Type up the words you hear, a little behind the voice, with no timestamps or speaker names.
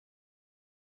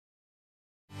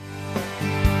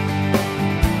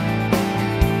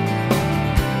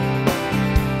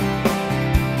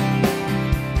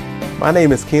My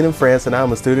name is Keenan France and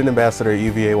I'm a student ambassador at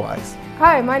UVa-Wise.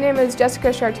 Hi, my name is Jessica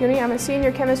Chartouni. I'm a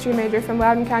senior chemistry major from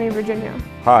Loudoun County, Virginia.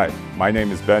 Hi, my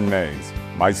name is Ben Mays.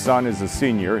 My son is a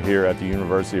senior here at the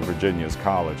University of Virginia's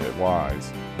College at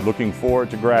Wise. Looking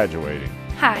forward to graduating.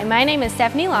 Hi, my name is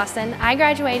Stephanie Lawson. I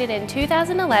graduated in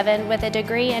 2011 with a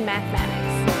degree in mathematics.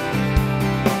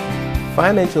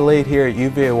 Financial aid here at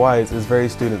UVa-Wise is very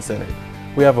student-centered.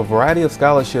 We have a variety of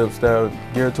scholarships that are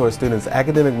geared towards students'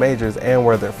 academic majors and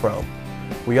where they're from.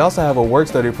 We also have a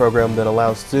work-study program that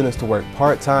allows students to work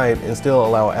part-time and still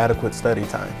allow adequate study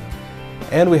time.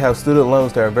 And we have student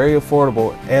loans that are very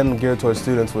affordable and geared towards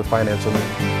students with financial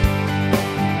needs.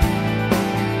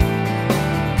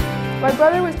 My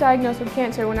brother was diagnosed with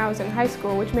cancer when I was in high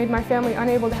school, which made my family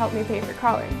unable to help me pay for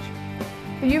college.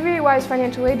 The UVa-Wise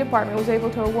Financial Aid Department was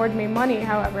able to award me money,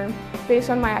 however,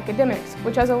 based on my academics,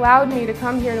 which has allowed me to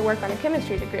come here to work on a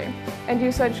chemistry degree and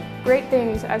do such great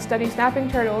things as study snapping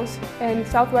turtles in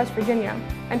Southwest Virginia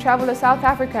and travel to South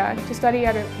Africa to study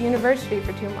at a university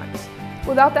for 2 months.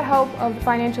 Without the help of the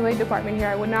Financial Aid Department here,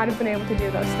 I would not have been able to do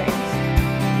those things.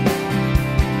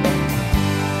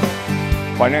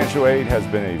 Financial aid has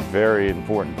been a very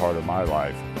important part of my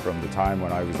life from the time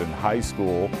when I was in high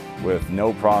school with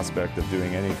no prospect of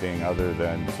doing anything other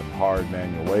than some hard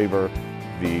manual labor.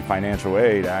 The financial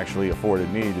aid actually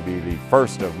afforded me to be the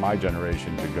first of my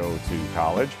generation to go to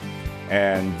college.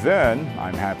 And then,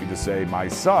 I'm happy to say, my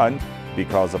son,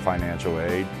 because of financial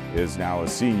aid, is now a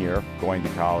senior going to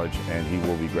college, and he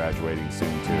will be graduating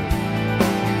soon too.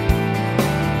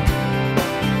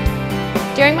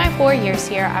 During my 4 years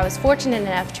here, I was fortunate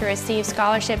enough to receive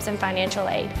scholarships and financial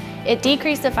aid. It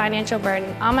decreased the financial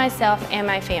burden on myself and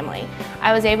my family.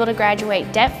 I was able to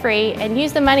graduate debt-free and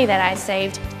use the money that I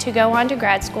saved to go on to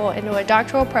grad school into a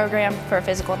doctoral program for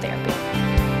physical therapy.